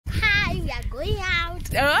going out.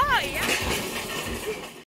 Oh, yeah.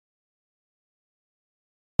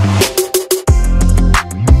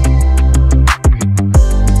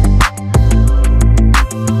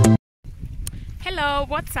 Hello,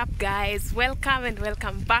 what's up guys? Welcome and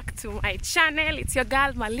welcome back to my channel. It's your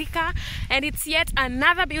girl Malika and it's yet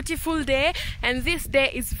another beautiful day, and this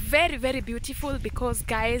day is very beautiful because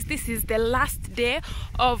guys, this is the last day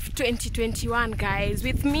of 2021 guys.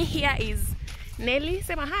 With me here is Nelly.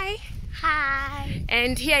 Say hi. Hi.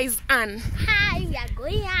 And here is Anne. Hi, we are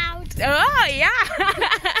going out. Oh yeah.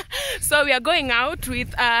 So we are going out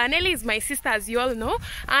with Nelly is my sister, as you all know.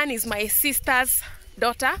 Anne is my sister's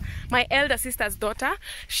daughter, my elder sister's daughter.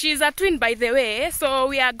 She's a twin, by the way. So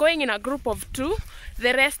we are going in a group of 2.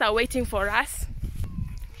 The rest are waiting for us.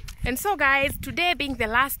 And so guys, today being the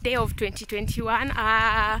last day of 2021,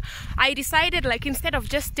 I decided, like, instead of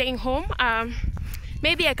just staying home,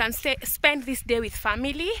 maybe I can spend this day with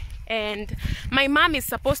family. And my mom is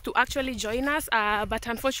supposed to actually join us, but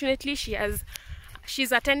unfortunately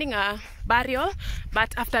she's attending a burial.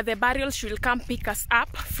 But after the burial, she will come pick us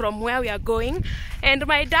up from where we are going. And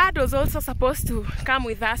my dad was also supposed to come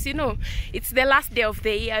with us. You know, it's the last day of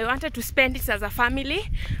the year. I wanted to spend it as a family,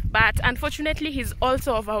 but unfortunately he's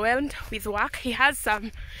also overwhelmed with work. He has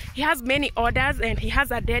many orders and he has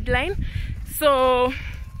a deadline, so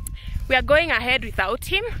we are going ahead without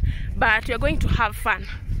him, but we are going to have fun.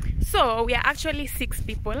 So we are actually 6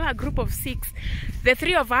 people, a group of 6. The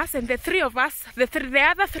 3 of us, and the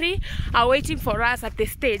other 3 are waiting for us at the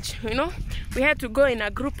stage. You know, we had to go in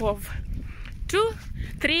a group of 2,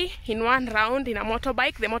 3 in one round in a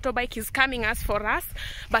motorbike. The motorbike is coming for us,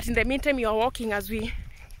 but in the meantime we are walking as we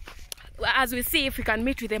see if we can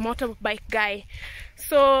meet with the motorbike guy.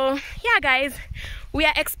 So yeah guys, we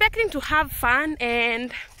are expecting to have fun.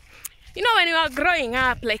 And you know, when you are growing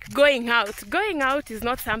up, like, going out is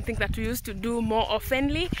not something that we used to do more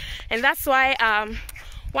oftenly, and that's why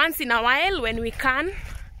once in a while, when we can,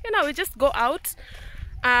 you know, we just go out,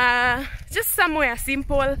 just somewhere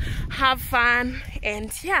simple, have fun.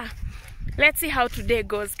 And yeah, let's see how today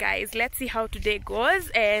goes guys. Let's see how today goes.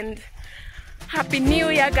 And Happy New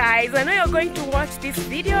Year guys. I know you're going to watch this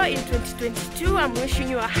video in 2022. I'm wishing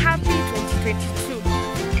you a happy 2022.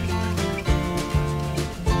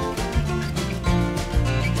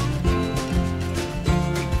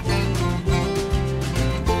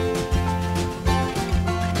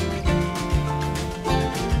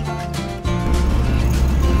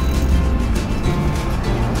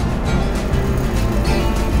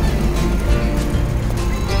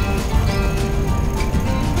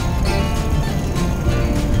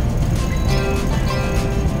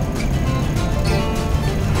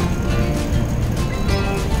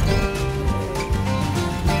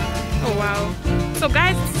 So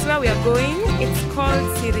guys, this is where we are going. It's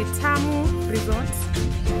called Siritamu Resort.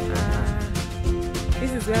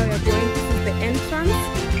 This is where we are going. This is the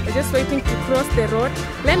entrance. We're just waiting to cross the road.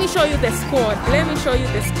 Let me show you the squad.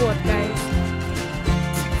 Guys.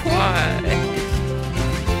 Squad.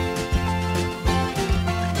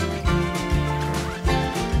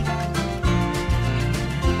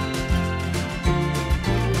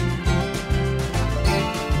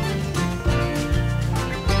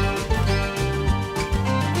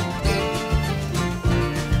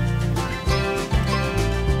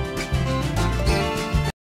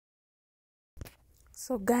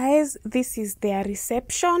 So guys, this is their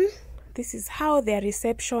reception. This is how their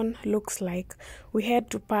reception looks like. We had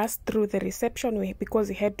to pass through the reception because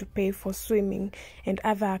we had to pay for swimming and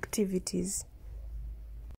other activities.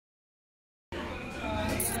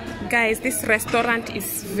 Guys, this restaurant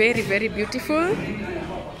is very beautiful.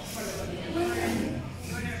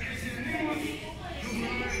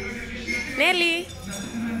 Nelly,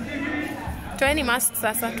 toeni mask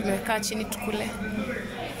sasa, tumekaa chini tukule.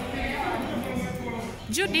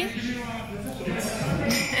 Judy.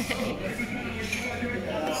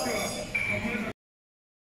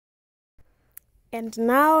 And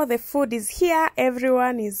now the food is here.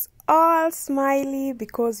 Everyone is all smiley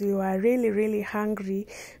because we were really hungry.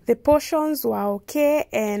 The portions were okay,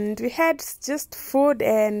 and we had just food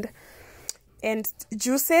and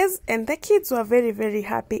juices, and the kids were very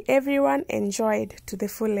happy. Everyone enjoyed to the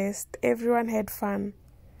fullest. Everyone had fun.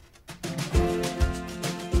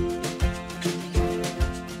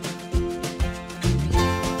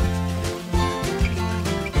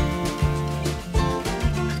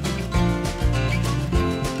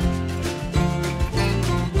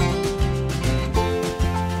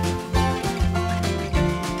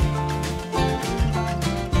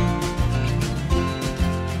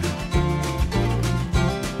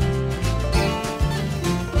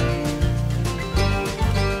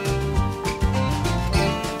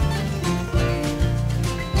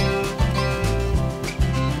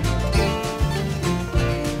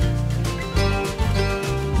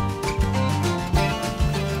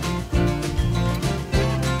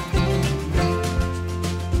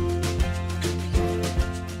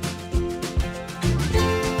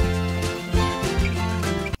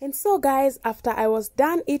 So guys, after I was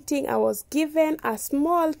done eating, I was given a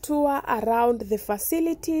small tour around the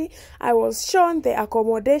facility. I was shown the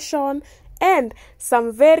accommodation and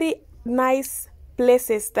some very nice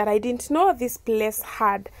places that I didn't know this place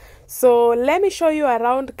had. So let me show you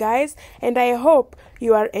around guys, and I hope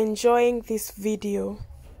you are enjoying this video.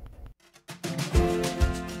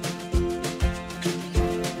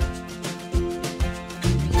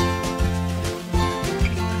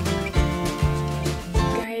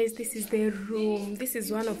 This is the room. This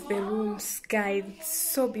is one of the rooms, guys.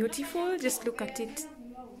 It's so beautiful. Just look at it.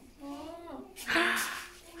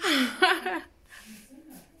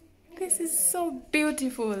 This is so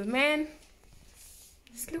beautiful, man.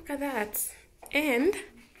 Just look at that. And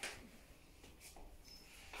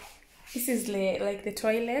this is like the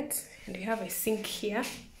toilet, and you have a sink here.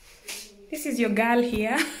 This is your girl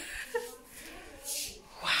here.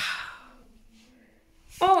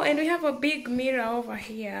 Oh, and we have a big mirror over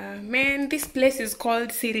here. Man, this place is called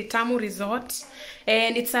Siritamu Resort,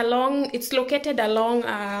 and it's located along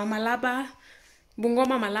Bungoma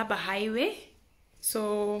Malaba Highway.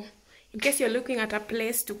 So, in case you're looking at a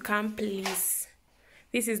place to come, please,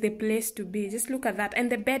 this is the place to be. Just look at that,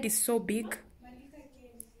 and the bed is so big.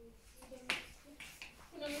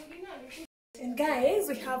 And guys,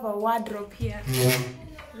 we have a wardrobe here.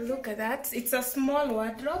 Look at that. It's a small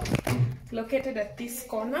wardrobe located at this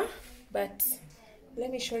corner, but let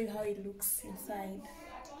me show you how it looks inside.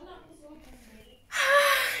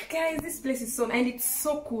 Guys, this place is and it's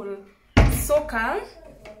so cool. It's so calm.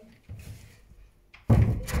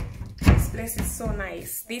 This place is so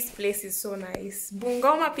nice. This place is so nice.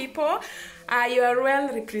 Bungoma people, you are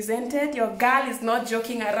well represented. Your girl is not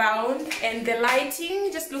joking around. And the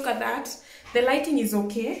lighting, just look at that. The lighting is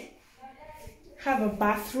okay. Have a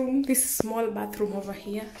bathroom. This small bathroom over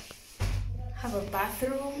here. Have a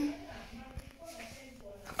bathroom.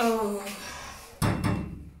 Oh.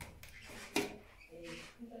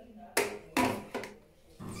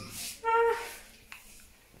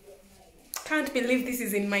 Can't believe this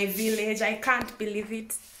is in my village. I can't believe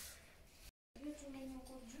it.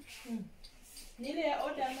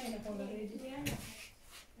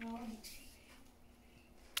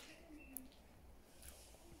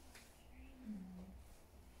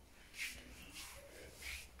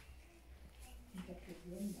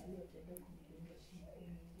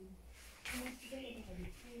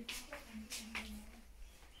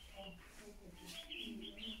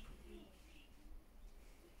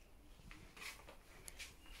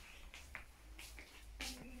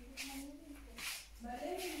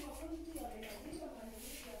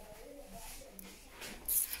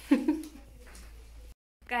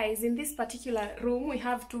 Guys, in this particular room we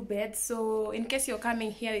have 2 beds, so in case you're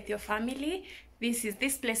coming here with your family,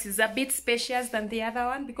 this place is a bit spacious than the other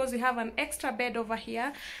one because we have an extra bed over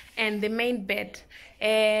here and the main bed,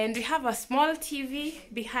 and we have a small TV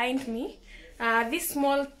behind me, this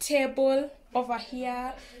small table over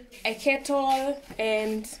here, a kettle,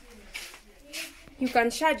 and you can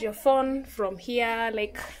charge your phone from here,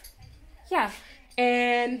 like, yeah.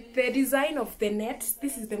 And the design of the net,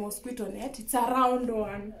 this is the mosquito net. It's a round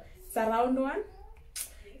one. It's a round one.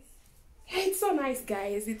 Yeah, it's so nice,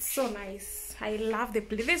 guys. It's so nice. I love the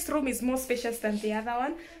place. This room is more spacious than the other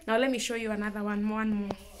one. Now let me show you another one more.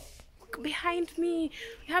 Look behind me.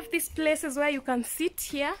 We have these places where you can sit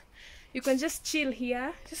here. You can just chill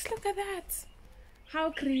here. Just look at that.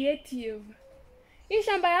 How creative. Hii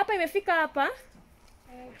shamba hapa imefika hapa.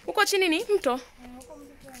 Uko chini ni mto.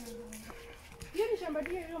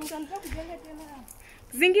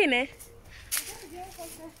 Zingine?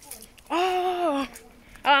 Oh,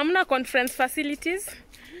 hamna conference facilities.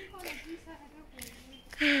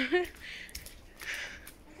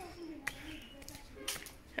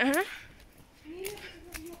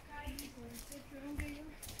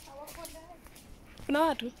 Kuna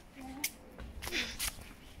watu?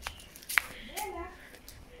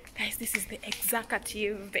 Guys, this is the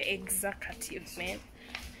executive, man.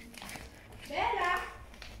 Bella!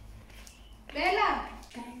 Bella!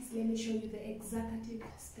 Guys, let me show you the executive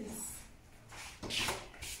space.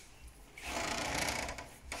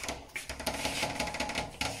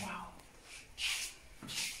 Wow.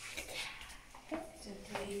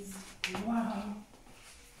 Wow.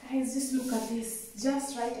 Guys, just look at this.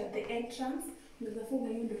 Just right at the entrance. Nikafunga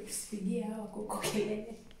hiyo ndio tusipigie hawa kuko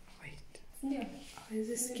kelele. Wait. Ndio. Is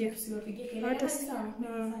this scary? Hata sawa.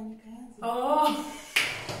 Oh.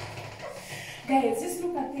 Guys, just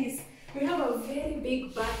look at this. We have a very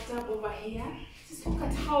big bathtub over here. Just look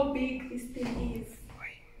at how big this thing is.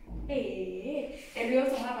 Hey. And we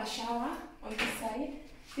also have a shower on this side.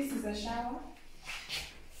 This is a shower.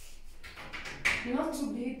 Not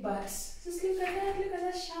too big, but just look at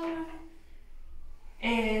that shower.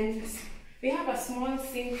 And we have a small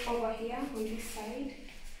sink over here on this side.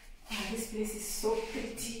 Oh, this place is so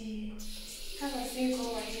pretty. Have a sink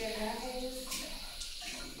over here, guys.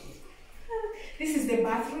 This is the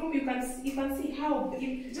bathroom. You can see how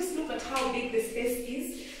big. Just look at how big the space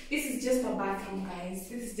is. This is just a bathroom, guys.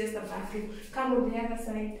 This is just a bathroom. Come on the other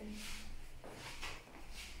side.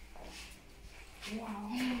 Wow.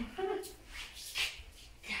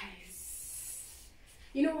 Guys,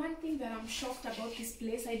 you know one thing that I'm shocked about this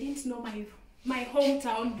place, I didn't know my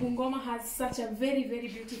hometown Bungoma has such a very, very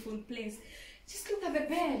beautiful place. Just look at the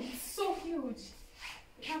bed. It's so huge.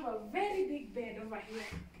 We have a very big bed over here.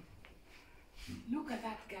 Look at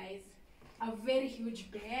that, guys. A very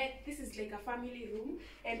huge bed. This is like a family room,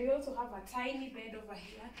 and we also have a tiny bed over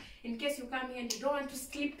here. In case you come here and you don't want to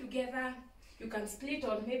sleep together, you can split,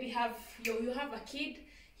 or maybe have you have a kid.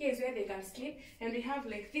 Here is where they can sleep, and we have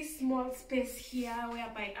like this small space here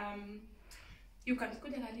whereby you can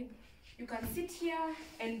sit here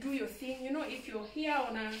and do your thing. You know, if you're here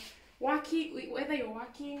on a whether you're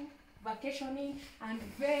working, vacationing, and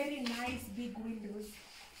very nice big windows.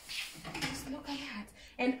 Just look at that.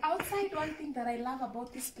 And outside, one thing that I love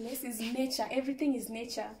about this place is nature. Everything is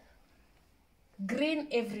nature. Green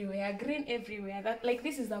everywhere, green everywhere. That, like,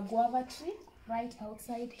 this is a guava tree right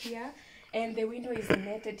outside here, and the window is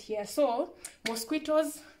netted here. So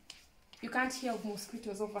mosquitoes, you can't hear of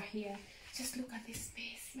mosquitoes over here. Just look at this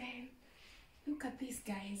space, man. Look at this,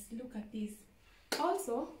 guys. Look at this.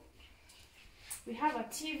 Also, we have a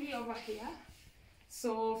TV over here.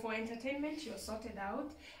 So for entertainment, you're sorted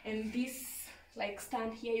out. And this like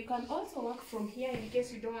stand here, you can also work from here in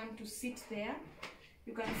case you don't want to sit there.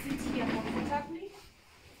 You can sit here comfortably.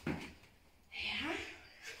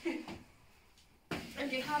 Yeah.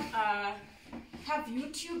 And you have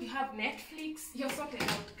YouTube, you have Netflix. You're sorted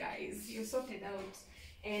out, guys. You're sorted out.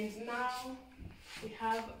 And now we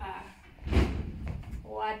have a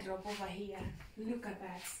wardrobe over here. Look at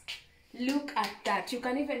that. Look at that. You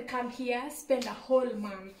can even come here, spend a whole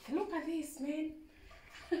month. Look at this, man.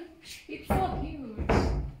 It's so huge.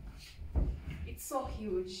 It's so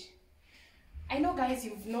huge. I know, guys,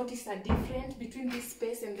 you've noticed a difference between this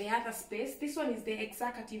space and the other space. This one is the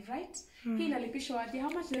executive, right? How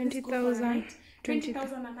much? 20,000.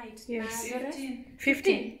 20,000 a night. Yes.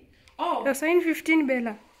 15. Oh. You're saying 15,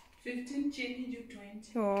 Bella. 15 change you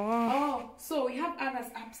 20. Oh, so we have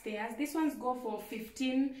others upstairs. These ones go for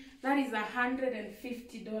 15. That is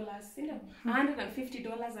 $150. You know,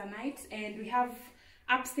 $150 a night. And we have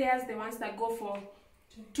upstairs the ones that go for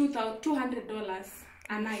 $200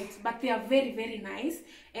 a night. But they are very, very nice.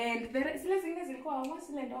 And the rest,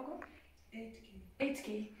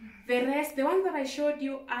 8K. The rest, the one that I showed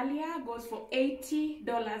you earlier, goes for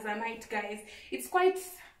 $80 a night, guys. It's quite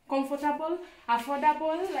comfortable,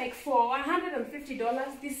 affordable. Like for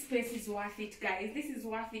 $150, this place is worth it, guys. This is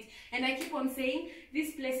worth it. And I keep on saying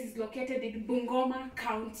this place is located in Bungoma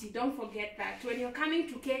County. Don't forget that. When you're coming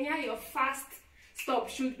to Kenya, your first stop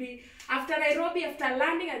should be after Nairobi, after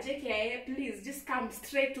landing at JKIA, please just come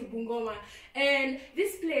straight to Bungoma. And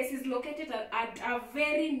this place is located at a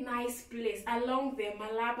very nice place along the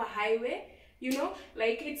Malaba Highway. You know,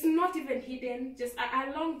 like it's not even hidden, just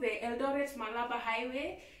along the Eldoret Malaba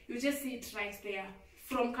Highway. You just see it right there.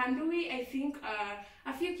 From Kandui, I think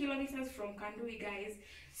a few kilometers from Kandui, guys.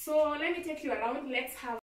 So let me take you around. Let's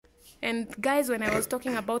have. And guys, when I was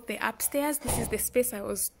talking about the upstairs, this is the space I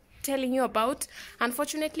was telling you about.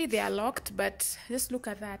 Unfortunately, they are locked, but just look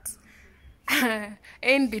at that.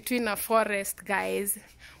 In between a forest, guys.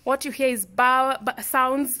 What you hear is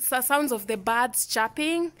sounds of the birds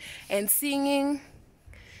chirping and singing.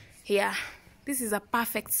 Yeah, this is a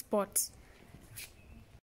perfect spot.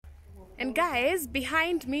 And guys,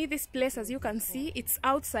 behind me, this place, as you can see, it's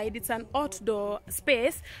outside. It's an outdoor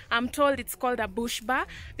space. I'm told it's called a bush bar.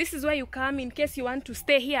 This is where you come in case you want to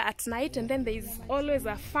stay here at night, and then there's always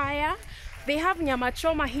a fire. They have nyama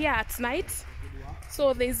choma here at night.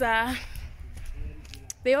 So there's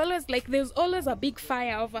always a big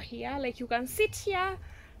fire over here. Like you can sit here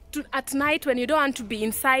at night when you don't want to be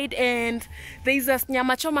inside, and there's a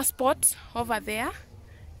nyama choma spot over there.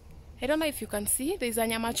 I don't know if you can see. There's a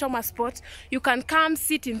nyama choma spot. You can come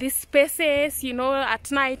sit in these spaces, you know,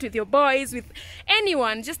 at night with your boys, with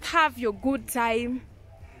anyone. Just have your good time,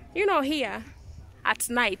 you know, here at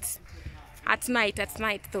night. At night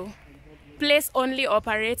though. Place only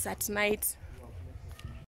operates at night.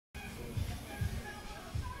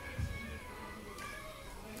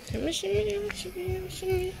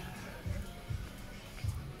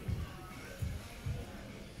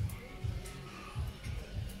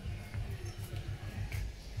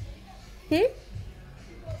 We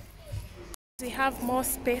have more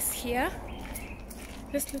space here.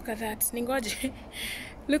 Just look at that. Ningoje.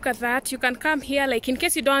 Look at that. You can come here, like in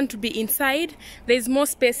case you don't want to be inside, there's more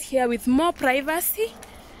space here with more privacy.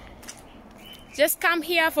 Just come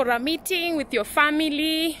here for a meeting with your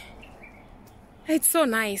family. It's so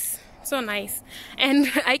nice. So nice. And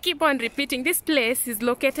I keep on repeating, this place is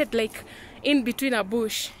located like in between a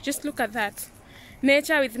bush. Just look at that.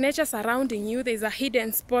 Nature, with nature surrounding you. There's a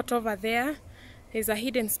hidden spot over there. There's a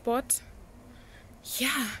hidden spot.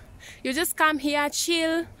 Yeah. You just come here,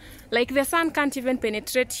 chill. Like the sun can't even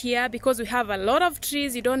penetrate here because we have a lot of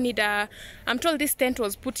trees. You don't need a... I'm told this tent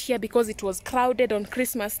was put here because it was crowded on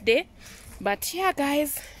Christmas Day. But yeah,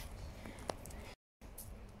 guys.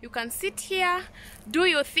 You can sit here, do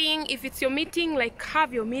your thing. If it's your meeting, like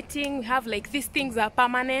have your meeting. We have like these things are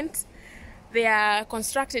permanent. They are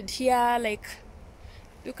constructed here. Like,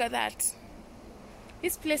 look at that.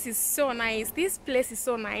 This place is so nice. This place is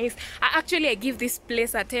so nice. I give this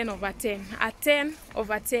place a 10 over 10. A 10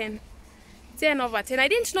 over 10. 10 over 10. I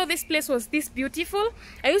didn't know this place was this beautiful.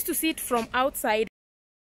 I used to see it from outside.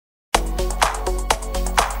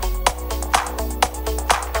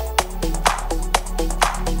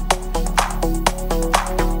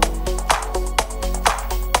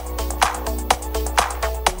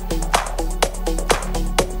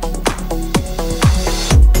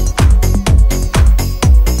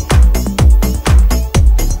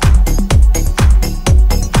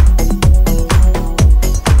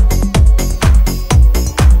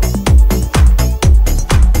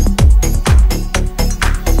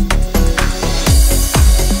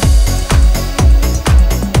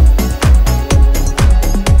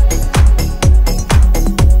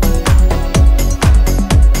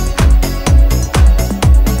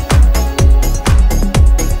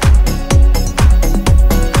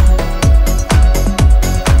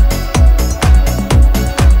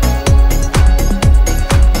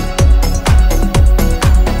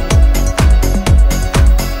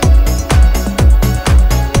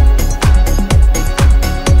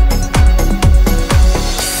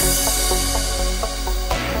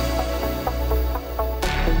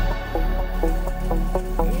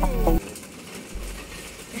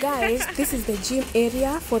 Guys, this is the gym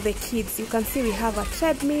area for the kids. You can see we have a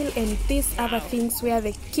treadmill and these other things where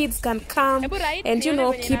the kids can come and, you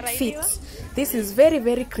know, keep fit. This is very,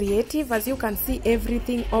 very creative. As you can see,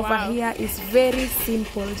 everything over here is very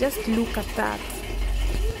simple. Just look at that.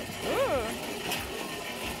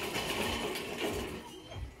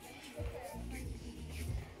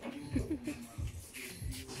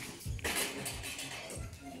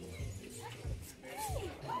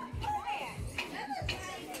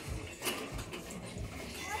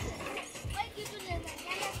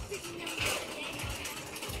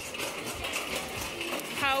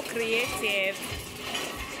 How creative.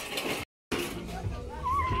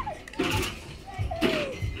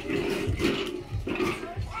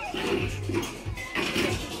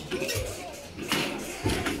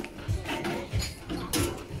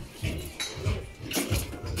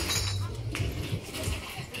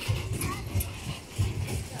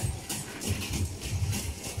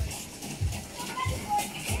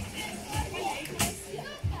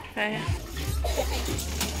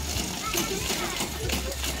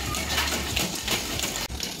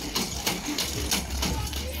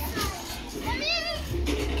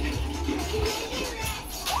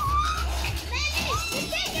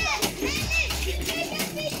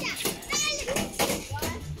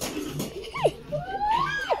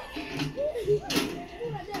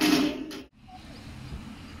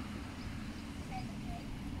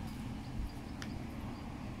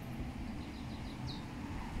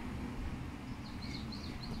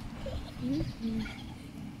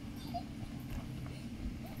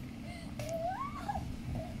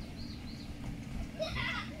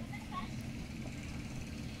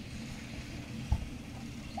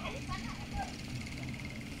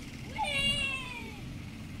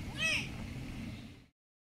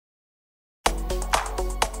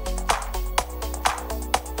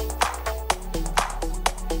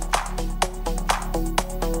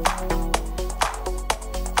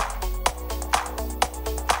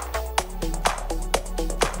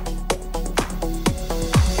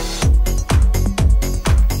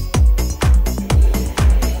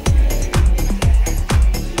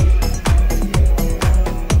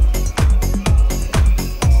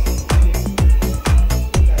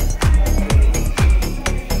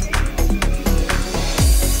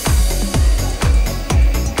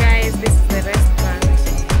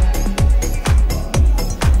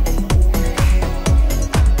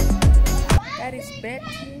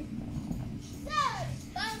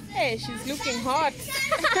 hot.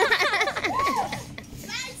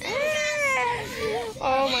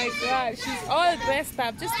 Oh my god, she's all dressed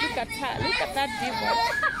up. Just look at her. Look at that diva.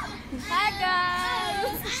 Hi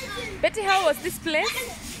guys. Betty, how was this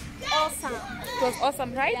place? Awesome. It was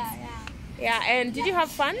awesome, right? Yeah, and did you have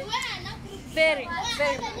fun? Very,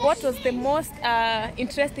 very. What was the most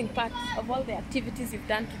interesting part of all the activities you've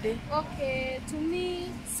done today? Okay, to me,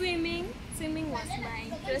 swimming was my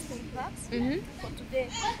interesting part for today.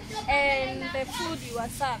 And the food you were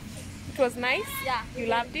served. It was nice? Yeah. You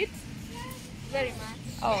loved it? Very much.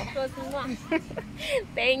 Oh. It was mwah.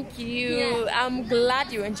 Thank you. Yeah. I'm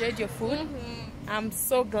glad you enjoyed your food. I'm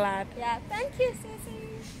so glad. Yeah, thank you,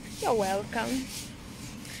 Sissy. You're welcome.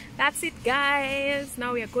 That's it, guys.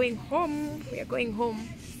 Now we are going home. We are going home.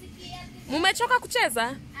 Mumechoka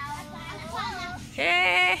kucheza?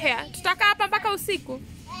 Hey, tutakaa hapa mpaka usiku.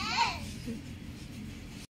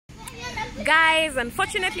 Guys,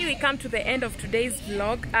 unfortunately we come to the end of today's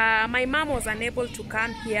vlog. My mom was unable to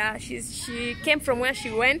come here. She came from where she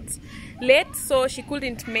went late, so she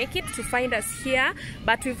couldn't make it to find us here,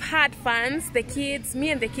 but we've had fun. The kids, me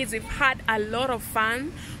and the kids, we've had a lot of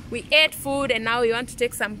fun. We ate food and now we want to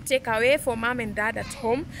take some takeaway for mom and dad at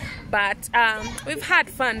home, but we've had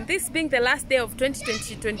fun. This being the last day of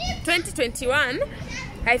 2021,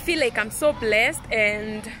 I feel like I'm so blessed,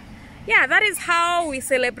 and yeah, that is how we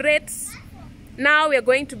celebrate. Now we are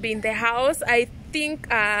going to be in the house. I think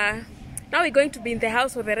now we're going to be in the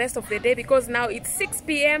house for the rest of the day, because now it's 6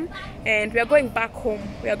 p.m. and we are going back home.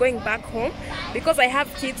 We are going back home because I have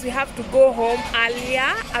kids. We have to go home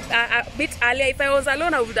earlier, a bit earlier. If I was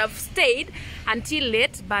alone, I would have stayed until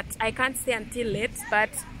late, but I can't stay until late. But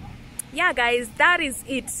yeah, guys, that is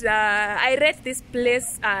it. I rate this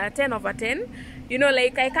place 10 over 10. You know,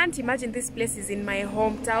 like, I can't imagine this place is in my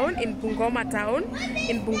hometown, in Bungoma town,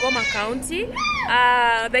 in Bungoma County.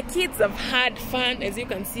 The kids have had fun, as you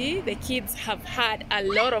can see. The kids have had a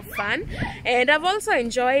lot of fun, and I've also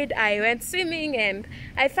enjoyed. I went swimming, and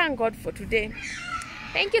I thank God for today.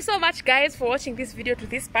 Thank you so much, guys, for watching this video to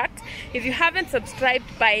this part. If you haven't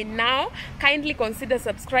subscribed by now, kindly consider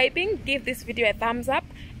subscribing. Give this video a thumbs up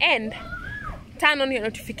and turn on your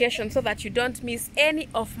notifications so that you don't miss any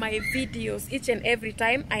of my videos each and every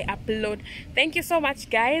time I upload. Thank you so much,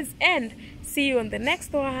 guys, and see you on the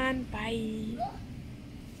next one. Bye.